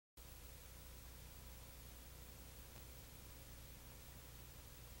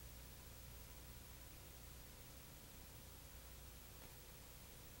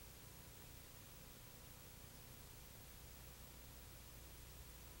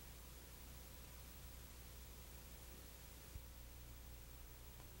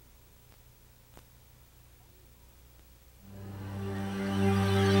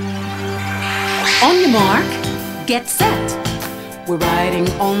mark, get set. We're riding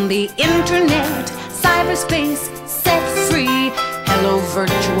on the internet, cyberspace set free. Hello,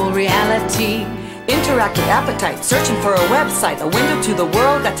 virtual reality. Interactive appetite, searching for a website, a window to the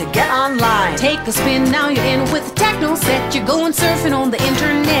world, got to get online. Take a spin, now you're in with the techno set. You're going surfing on the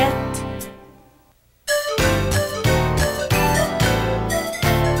internet.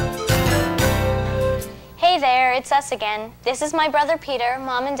 Hey there, it's us again. This is my brother Peter,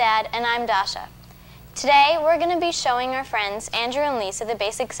 Mom and Dad, and I'm Dasha. Today, we're going to be showing our friends Andrew and Lisa the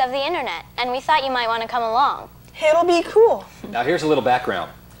basics of the internet, and we thought you might want to come along. It'll be cool. Now here's a little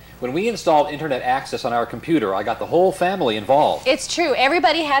background. When we installed internet access on our computer, I got the whole family involved. It's true.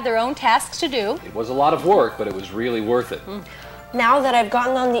 Everybody had their own tasks to do. It was a lot of work, but it was really worth it. Now that I've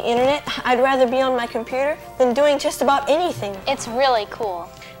gotten on the internet, I'd rather be on my computer than doing just about anything. It's really cool.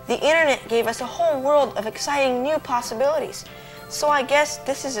 The internet gave us a whole world of exciting new possibilities. So I guess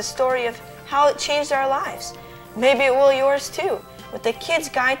this is a story of how it changed our lives. Maybe it will yours too, with the Kid's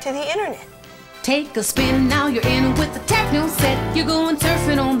Guide to the Internet. Take a spin, now you're in with the techno set. You're going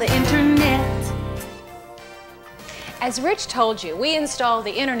surfing on the internet. As Rich told you, we installed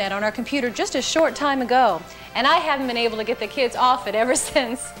the internet on our computer just a short time ago, and I haven't been able to get the kids off it ever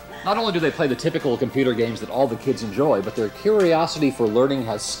since. Not only do they play the typical computer games that all the kids enjoy, but their curiosity for learning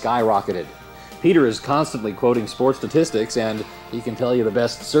has skyrocketed. Peter is constantly quoting sports statistics, and he can tell you the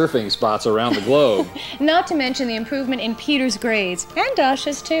best surfing spots around the globe. Not to mention the improvement in Peter's grades, and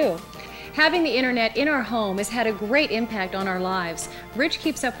Dasha's too. Having the internet in our home has had a great impact on our lives. Rich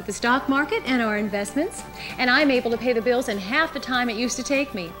keeps up with the stock market and our investments, and I'm able to pay the bills in half the time it used to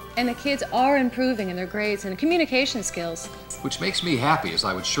take me. And the kids are improving in their grades and communication skills. Which makes me happy, as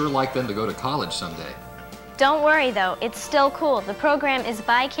I would sure like them to go to college someday. Don't worry though, it's still cool. The program is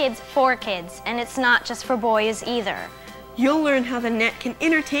by kids for kids, and it's not just for boys either. You'll learn how the net can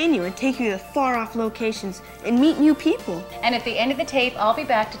entertain you and take you to far-off locations and meet new people. And at the end of the tape, I'll be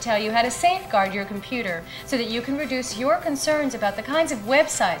back to tell you how to safeguard your computer so that you can reduce your concerns about the kinds of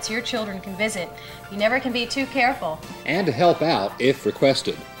websites your children can visit. You never can be too careful. And to help out if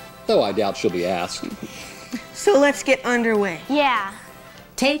requested, though I doubt she'll be asked. So let's get underway. Yeah.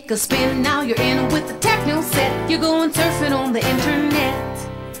 Take a spin, now you're in with the techno set. You're going surfing on the internet.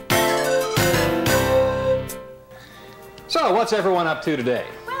 So, what's everyone up to today?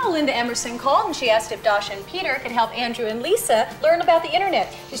 Well, Linda Emerson called and she asked if Dasha and Peter could help Andrew and Lisa learn about the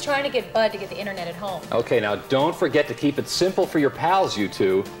internet. She's trying to get Bud to get the internet at home. Okay, now don't forget to keep it simple for your pals, you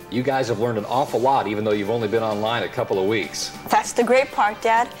two. You guys have learned an awful lot, even though you've only been online a couple of weeks. That's the great part,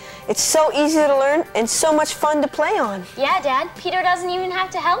 Dad. It's so easy to learn and so much fun to play on. Yeah, Dad. Peter doesn't even have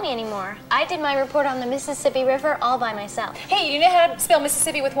to help me anymore. I did my report on the Mississippi River all by myself. Hey, you know how to spell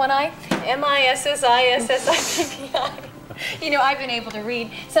Mississippi with one I? M-I-S-S-I-S-S-I-P-P-I. You know, I've been able to read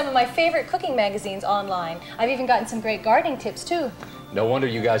some of my favorite cooking magazines online. I've even gotten some great gardening tips, too. No wonder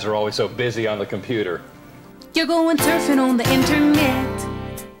you guys are always so busy on the computer. You're going surfing on the internet.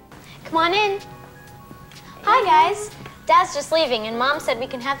 Come on in. Hi, guys. Dad's just leaving, and Mom said we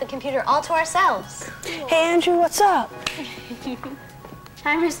can have the computer all to ourselves. Hey, Andrew, what's up?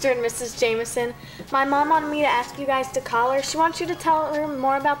 Hi, Mr. and Mrs. Jameson. My mom wanted me to ask you guys to call her. She wants you to tell her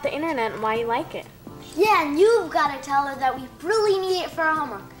more about the internet and why you like it. Yeah, and you've got to tell her that we really need it for our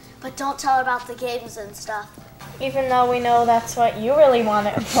homework. But don't tell her about the games and stuff. Even though we know that's what you really want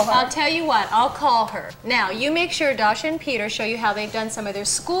it for. I'll tell you what, I'll call her. Now, you make sure Dasha and Peter show you how they've done some of their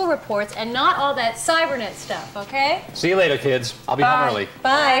school reports and not all that cybernet stuff, okay? See you later, kids. I'll be home early.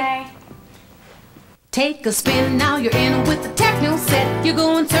 Bye. Take a spin, now you're in with the techno set. You're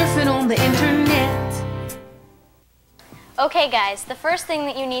going surfing on the internet. Okay, guys, the first thing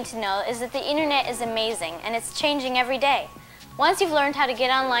that you need to know is that the internet is amazing, and it's changing every day. Once you've learned how to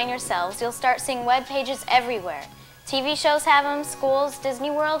get online yourselves, you'll start seeing web pages everywhere. TV shows have them, schools, Disney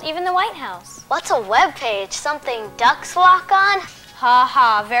World, even the White House. What's a web page? Something ducks walk on? Ha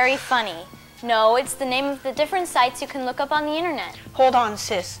ha, very funny. No, it's the name of the different sites you can look up on the internet. Hold on,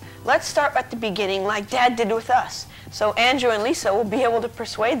 sis. Let's start at the beginning like Dad did with us. So Andrew and Lisa will be able to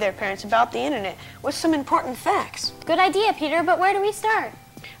persuade their parents about the internet with some important facts. Good idea, Peter, but where do we start?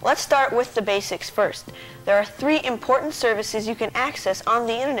 Let's start with the basics first. There are 3 important services you can access on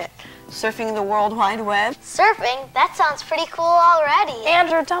the internet. Surfing the World Wide Web. Surfing? That sounds pretty cool already.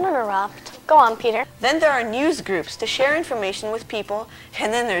 Andrew, don't interrupt. Go on, Peter. Then there are news groups to share information with people,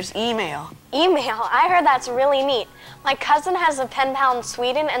 and then there's email. Email? I heard that's really neat. My cousin has a pen pal in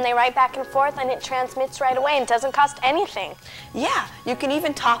Sweden, and they write back and forth, and it transmits right away and doesn't cost anything. Yeah, you can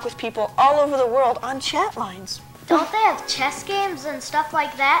even talk with people all over the world on chat lines. Don't they have chess games and stuff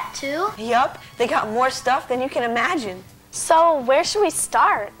like that, too? Yup, they got more stuff than you can imagine. So, where should we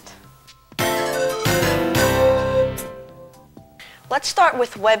start? Let's start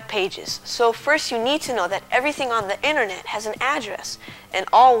with web pages. So first you need to know that everything on the internet has an address, and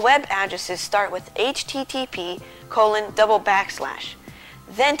all web addresses start with http://.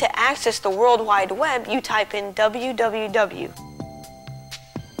 Then to access the World Wide Web, you type in www.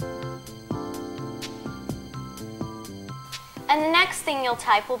 And the next thing you'll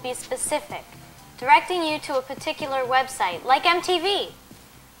type will be specific, directing you to a particular website, like MTV.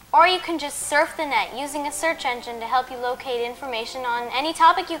 Or you can just surf the net using a search engine to help you locate information on any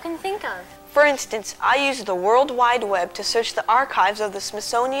topic you can think of. For instance, I used the World Wide Web to search the archives of the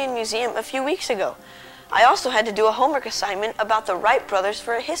Smithsonian Museum a few weeks ago. I also had to do a homework assignment about the Wright brothers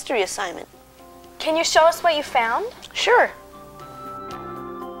for a history assignment. Can you show us what you found? Sure.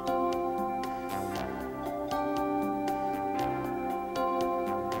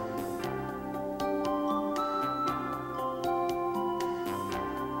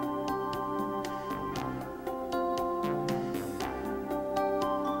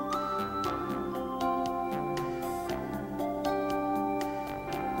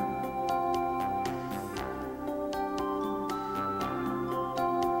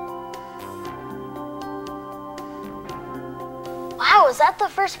 Wow, is that the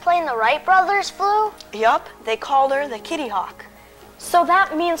first plane the Wright brothers flew? Yup, they called her the Kitty Hawk. So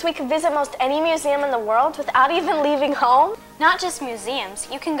that means we can visit most any museum in the world without even leaving home? Not just museums,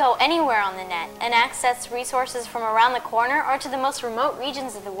 you can go anywhere on the net and access resources from around the corner or to the most remote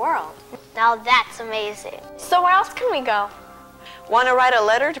regions of the world. Now that's amazing. So where else can we go? Want to write a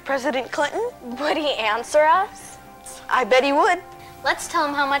letter to President Clinton? Would he answer us? I bet he would. Let's tell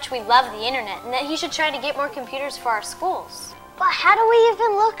him how much we love the internet and that he should try to get more computers for our schools. But how do we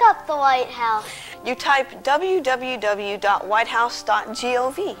even look up the White House? You type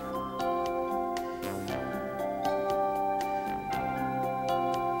www.whitehouse.gov.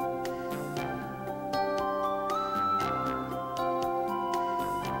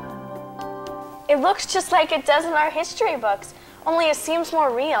 It looks just like it does in our history books, only it seems more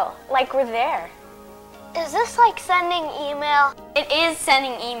real, like we're there. Is this like sending email? It is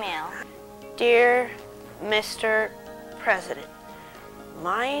sending email. Dear Mr. President,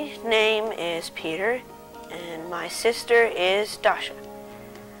 my name is Peter and my sister is Dasha.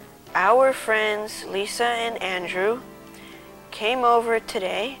 Our friends Lisa and Andrew came over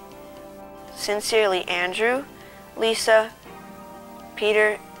today. Sincerely, Andrew, Lisa,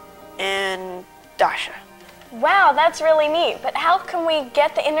 Peter, and Dasha. Wow, that's really neat, but how can we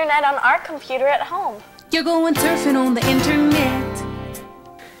get the internet on our computer at home? You're going surfing on the internet.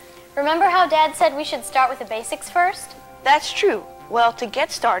 Remember how Dad said we should start with the basics first? That's true. Well, to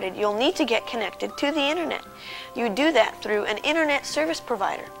get started, you'll need to get connected to the internet. You do that through an internet service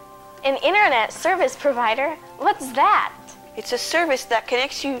provider. An internet service provider? What's that? It's a service that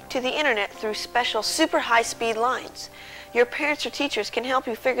connects you to the internet through special super high-speed lines. Your parents or teachers can help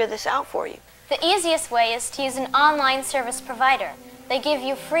you figure this out for you. The easiest way is to use an online service provider. They give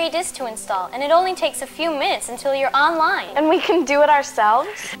you free disks to install, and it only takes a few minutes until you're online. And we can do it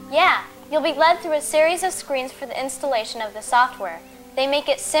ourselves? Yeah, you'll be led through a series of screens for the installation of the software. They make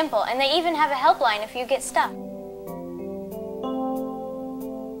it simple, and they even have a helpline if you get stuck.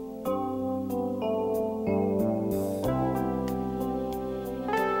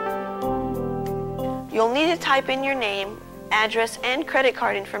 You'll need to type in your name, address, and credit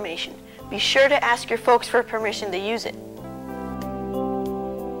card information. Be sure to ask your folks for permission to use it.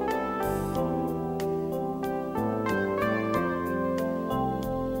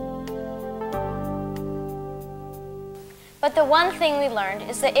 But the one thing we learned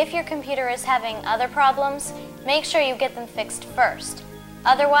is that if your computer is having other problems, make sure you get them fixed first.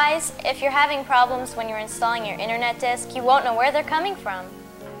 Otherwise, if you're having problems when you're installing your internet disk, you won't know where they're coming from.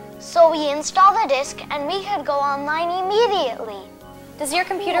 So we install the disk and we could go online immediately. Does your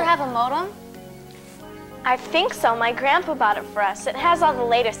computer have a modem? I think so. My grandpa bought it for us. It has all the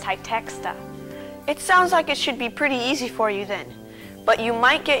latest high-tech stuff. It sounds like it should be pretty easy for you then. But you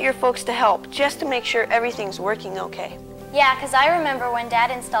might get your folks to help just to make sure everything's working okay. Yeah, because I remember when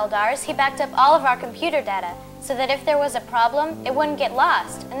Dad installed ours, he backed up all of our computer data so that if there was a problem, it wouldn't get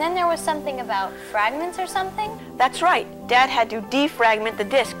lost. And then there was something about fragments or something? That's right. Dad had to defragment the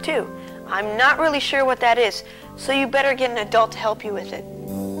disk too. I'm not really sure what that is, so you better get an adult to help you with it.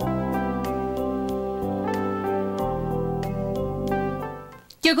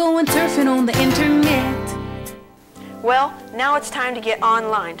 You're going surfing on the internet. Well, now it's time to get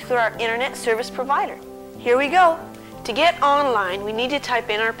online through our internet service provider. Here we go. To get online, we need to type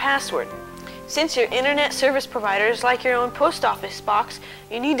in our password. Since your internet service provider is like your own post office box,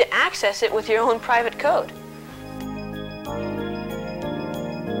 you need to access it with your own private code.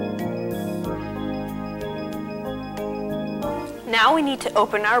 Now we need to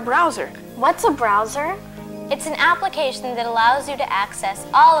open our browser. What's a browser? It's an application that allows you to access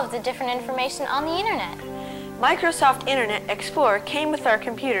all of the different information on the internet. Microsoft Internet Explorer came with our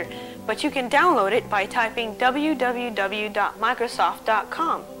computer, but you can download it by typing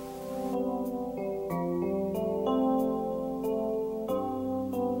www.microsoft.com.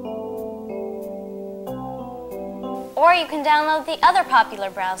 Or you can download the other popular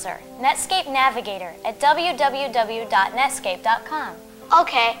browser, Netscape Navigator, at www.netscape.com.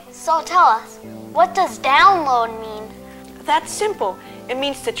 Okay, so tell us, what does download mean? That's simple. It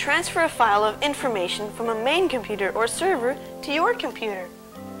means to transfer a file of information from a main computer or server to your computer.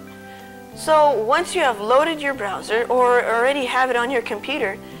 So once you have loaded your browser or already have it on your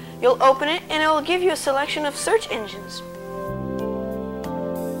computer, you'll open it and it will give you a selection of search engines.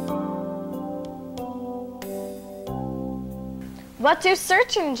 What do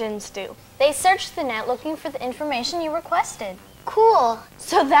search engines do? They search the net looking for the information you requested. Cool.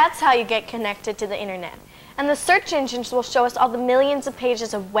 So that's how you get connected to the internet. And the search engines will show us all the millions of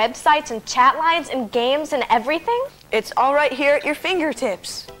pages of websites and chat lines and games and everything? It's all right here at your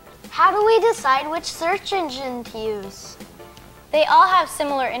fingertips. How do we decide which search engine to use? They all have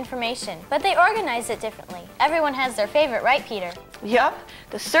similar information, but they organize it differently. Everyone has their favorite, right, Peter? Yup,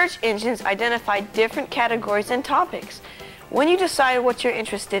 the search engines identify different categories and topics. When you decide what you're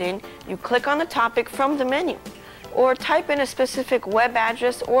interested in, you click on the topic from the menu, or type in a specific web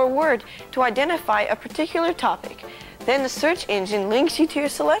address or word to identify a particular topic. Then the search engine links you to your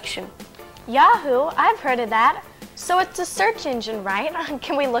selection. Yahoo, I've heard of that. So it's a search engine, right?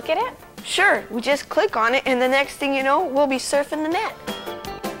 Can we look at it? Sure, we just click on it and the next thing you know, we'll be surfing the net.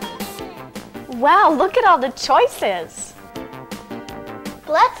 Wow, look at all the choices.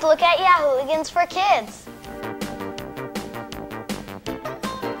 Let's look at Yahooligans for Kids.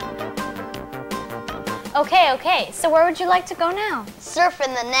 Okay, so where would you like to go now?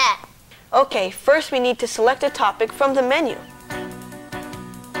 Surfing the net. Okay, first we need to select a topic from the menu.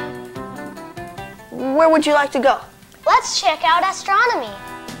 Where would you like to go? Let's check out astronomy.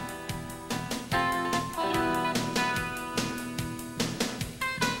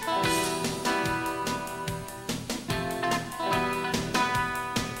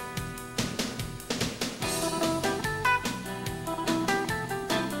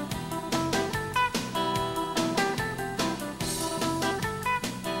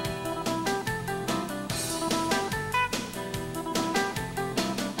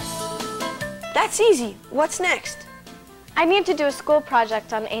 That's easy. What's next? I need to do a school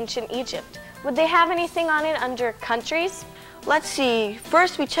project on ancient Egypt. Would they have anything on it under countries? Let's see.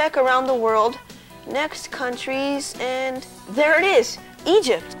 First we check around the world. Next, countries, and there it is,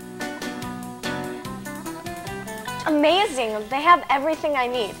 Egypt. Amazing, they have everything I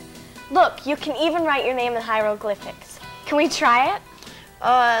need. Look, you can even write your name in hieroglyphics. Can we try it?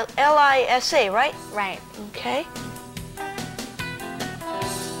 L-I-S-A, right? Right. Okay.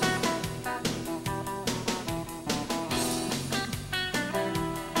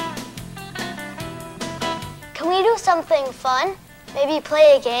 Can we do something fun? Maybe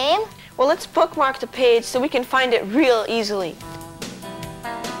play a game? Well, let's bookmark the page so we can find it real easily.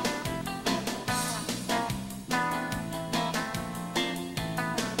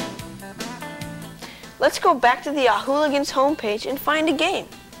 Let's go back to the Yahooligans homepage and find a game.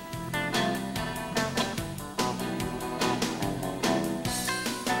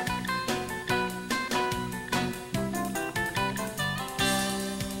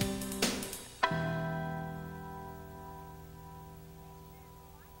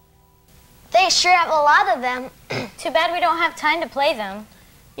 They sure have a lot of them. Too bad we don't have time to play them.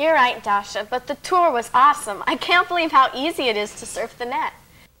 You're right, Dasha, but the tour was awesome. I can't believe how easy it is to surf the net.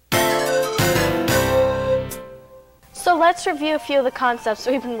 So let's review a few of the concepts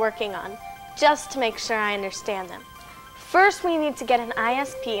we've been working on, just to make sure I understand them. First, we need to get an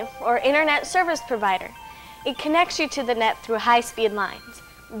ISP, or Internet Service Provider. It connects you to the net through high-speed lines.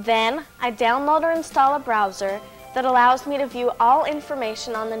 Then, I download or install a browser that allows me to view all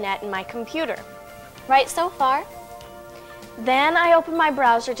information on the net in my computer. Right so far? Then I open my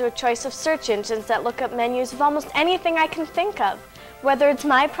browser to a choice of search engines that look up menus of almost anything I can think of, whether it's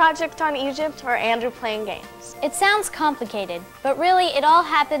my project on Egypt or Andrew playing games. It sounds complicated, but really it all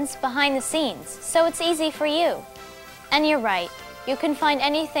happens behind the scenes, so it's easy for you. And you're right, you can find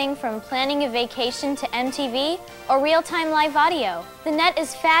anything from planning a vacation to MTV or real-time live audio. The net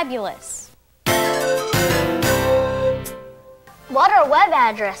is fabulous. What are web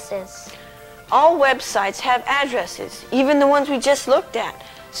addresses? All websites have addresses, even the ones we just looked at.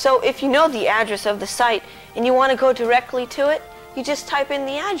 So if you know the address of the site and you want to go directly to it, you just type in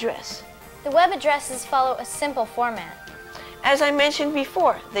the address. The web addresses follow a simple format. As I mentioned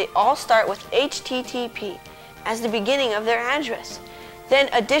before, they all start with HTTP as the beginning of their address. Then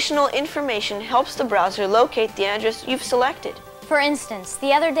additional information helps the browser locate the address you've selected. For instance,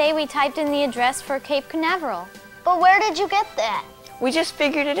 the other day we typed in the address for Cape Canaveral. But where did you get that? We just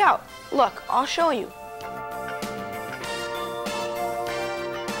figured it out. Look, I'll show you.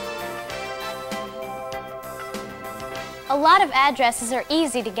 A lot of addresses are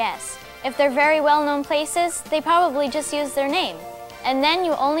easy to guess. If they're very well-known places, they probably just use their name. And then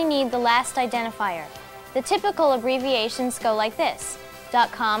you only need the last identifier. The typical abbreviations go like this: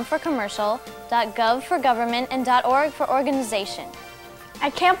 .com for commercial, .gov for government, and .org for organization. I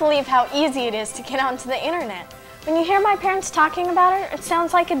can't believe how easy it is to get onto the internet. When you hear my parents talking about it, it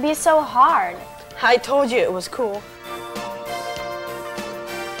sounds like it'd be so hard. I told you it was cool.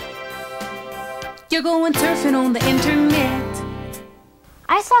 You're going surfing on the internet.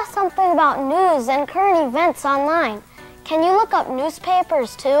 I saw something about news and current events online. Can you look up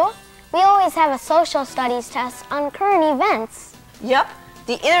newspapers too? We always have a social studies test on current events. Yep,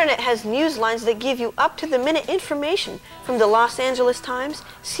 the internet has news lines that give you up-to-the-minute information from the Los Angeles Times,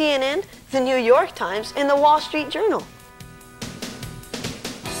 CNN, the New York Times, and the Wall Street Journal.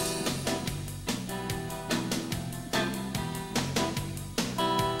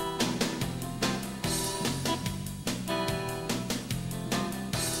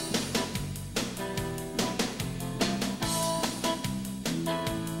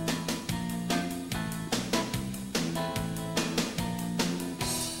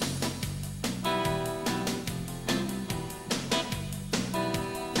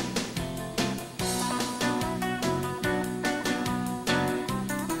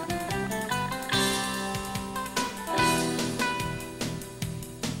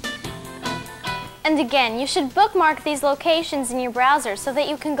 And again, you should bookmark these locations in your browser so that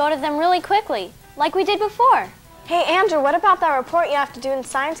you can go to them really quickly, like we did before. Hey Andrew, what about that report you have to do in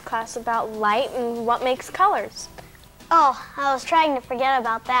science class about light and what makes colors? Oh, I was trying to forget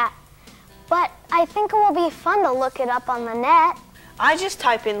about that. But I think it will be fun to look it up on the net. I just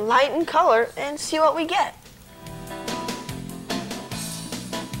type in light and color and see what we get.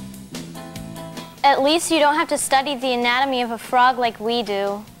 At least you don't have to study the anatomy of a frog like we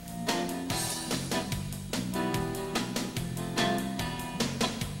do.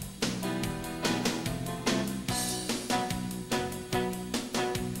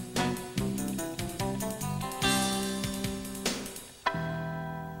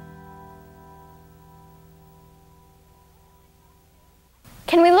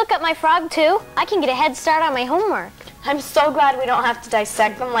 Can we look up my frog too? I can get a head start on my homework. I'm so glad we don't have to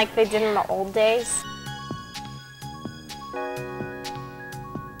dissect them like they did in the old days.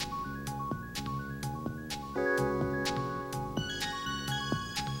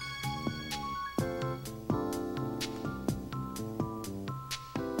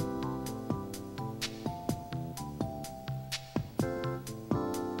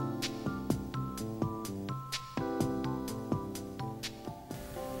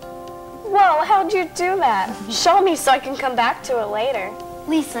 Whoa, how'd you do that? Show me so I can come back to it later.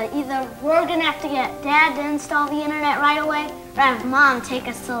 Lisa, either we're gonna have to get Dad to install the internet right away, or have Mom take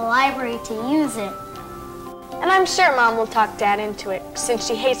us to the library to use it. And I'm sure Mom will talk Dad into it, since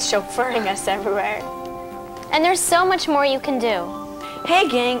she hates chauffeuring us everywhere. And there's so much more you can do. Hey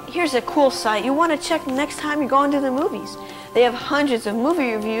gang, here's a cool site you want to check the next time you're going to the movies. They have hundreds of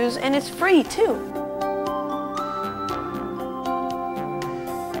movie reviews and it's free too.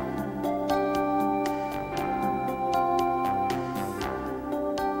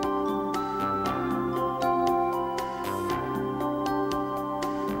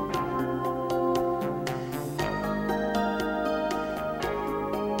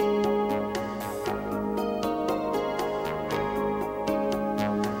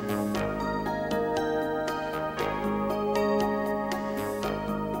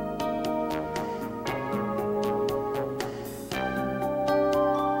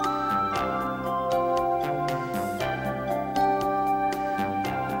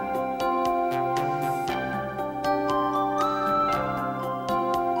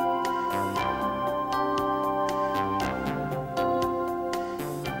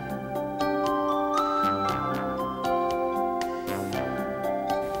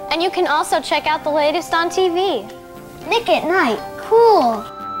 And you can also check out the latest on TV. Nick at Night, cool.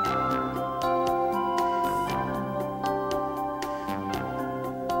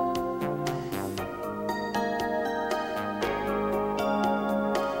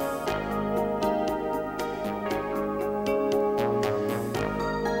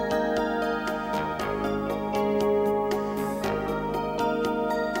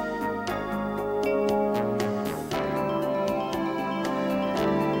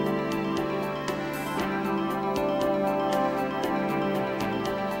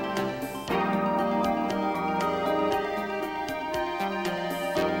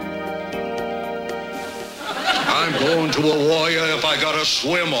 Going to a warrior if I gotta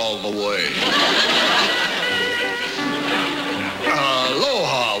swim all the way.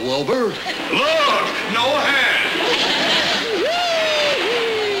 Aloha, Wilbur. Look, no hand.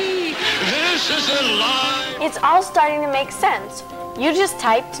 This isn't live. It's all starting to make sense. You just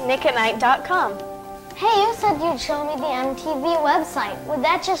typed nickatnight.com. Hey, you said you'd show me the MTV website. Would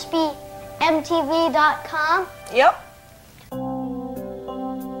that just be mtv.com? Yep.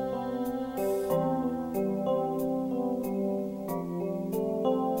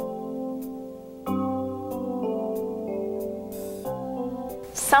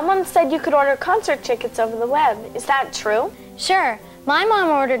 Someone said you could order concert tickets over the web. Is that true? Sure. My mom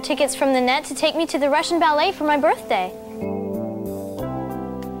ordered tickets from the net to take me to the Russian ballet for my birthday.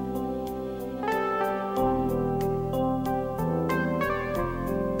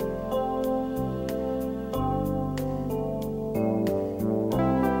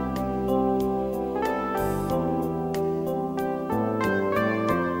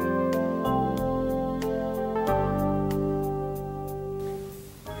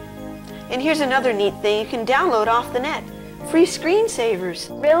 And here's another neat thing you can download off the net. Free screensavers.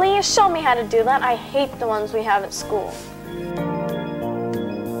 Really? Show me how to do that. I hate the ones we have at school.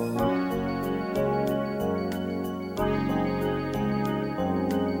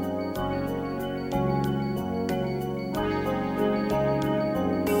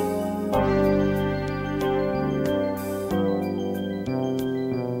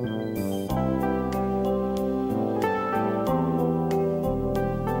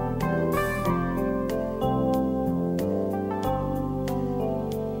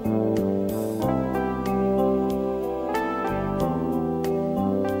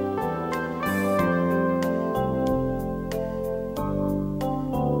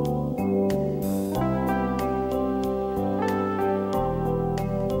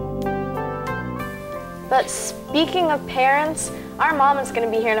 But speaking of parents, our mom is going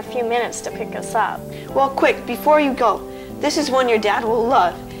to be here in a few minutes to pick us up. Well, quick, before you go, this is one your dad will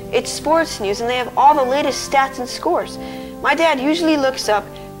love. It's sports news, and they have all the latest stats and scores. My dad usually looks up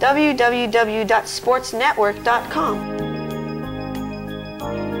www.sportsnetwork.com.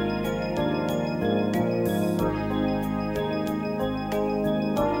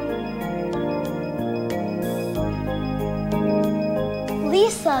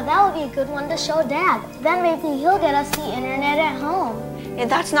 Lisa, that would be a good one to show Dad. Then maybe he'll get us the internet at home.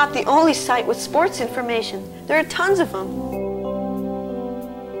 And that's not the only site with sports information. There are tons of them.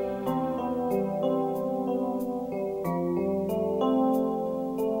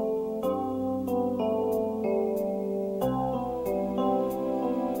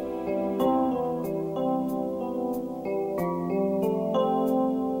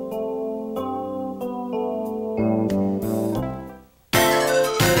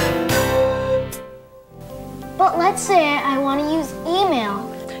 But let's say I want to use email.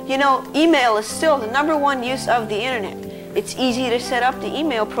 You know, email is still the #1 use of the internet. It's easy to set up the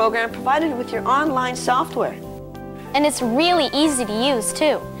email program provided with your online software. And it's really easy to use,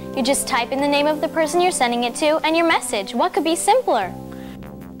 too. You just type in the name of the person you're sending it to and your message. What could be simpler?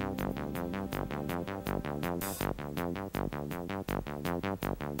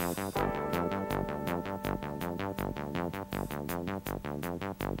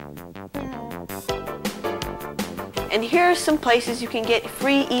 And here are some places you can get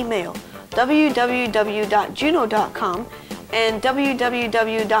free email: www.juno.com and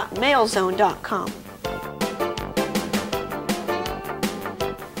www.mailzone.com.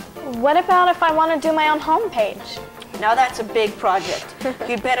 What about if I want to do my own homepage? Now that's a big project.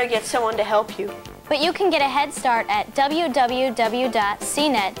 You'd better get someone to help you. But you can get a head start at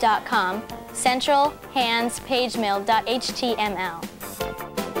www.cnet.com, Central Hands Pagemail.html.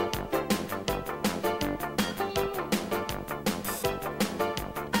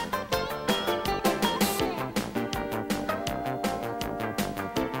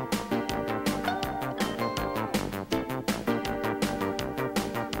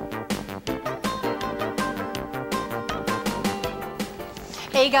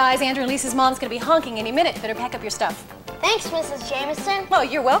 Hey guys, Andrew and Lisa's mom's gonna be honking any minute. Better pack up your stuff. Thanks, Mrs. Jameson. Well,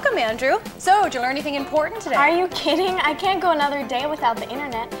 you're welcome, Andrew. So, did you learn anything important today? Are you kidding? I can't go another day without the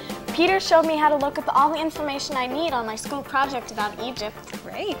internet. Peter showed me how to look up all the information I need on my school project about Egypt.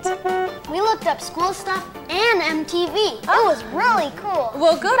 Great. We looked up school stuff and MTV. It was really cool.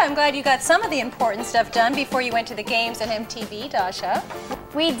 Well, good. I'm glad you got some of the important stuff done before you went to the games on MTV, Dasha.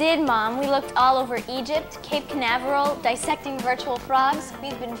 We did, Mom. We looked all over Egypt, Cape Canaveral, dissecting virtual frogs.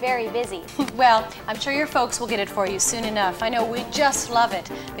 We've been very busy. Well, I'm sure your folks will get it for you soon enough. I know we just love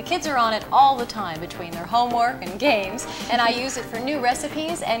it. The kids are on it all the time between their homework and games, and I use it for new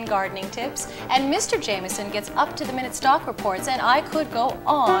recipes and gardening tips. And Mr. Jameson gets up-to-the-minute stock reports, and I could go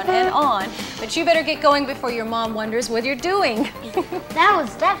on and on. But you better get going before your mom wonders what you're doing. That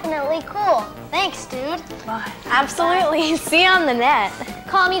was definitely cool. Thanks, dude. Absolutely. See you on the net.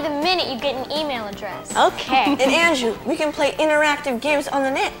 Call me the minute you get an email address. Okay. And Andrew, we can play interactive games on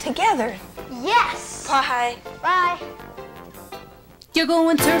the net together. Yes. Bye. Bye. You're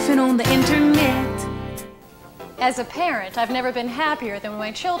going surfing on the internet. As a parent, I've never been happier than when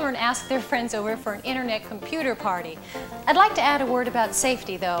my children ask their friends over for an internet computer party. I'd like to add a word about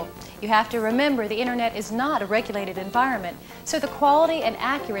safety, though. You have to remember the internet is not a regulated environment, so the quality and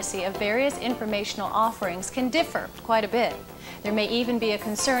accuracy of various informational offerings can differ quite a bit. There may even be a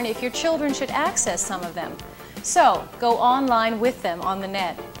concern if your children should access some of them. So, go online with them on the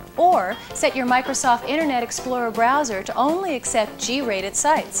net. Or set your Microsoft Internet Explorer browser to only accept G-rated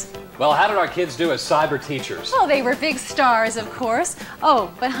sites. Well, how did our kids do as cyber teachers? Oh, they were big stars, of course.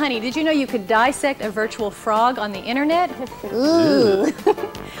 Oh, but honey, did you know you could dissect a virtual frog on the internet? Ooh.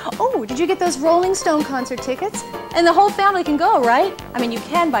 Oh, did you get those Rolling Stone concert tickets? And the whole family can go, right? I mean, you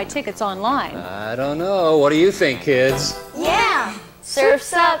can buy tickets online. I don't know. What do you think, kids? Yeah.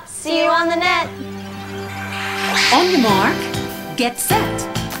 Surf's up. See you on the net. On your mark, get set.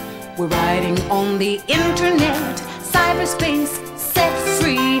 We're riding on the internet. Cyberspace set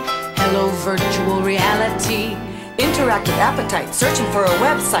free. Hello, virtual reality. Interactive appetite, searching for a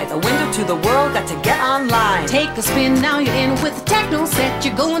website, a window to the world, got to get online. Take a spin, now you're in with the techno set.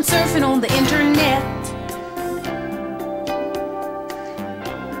 You're going surfing on the internet.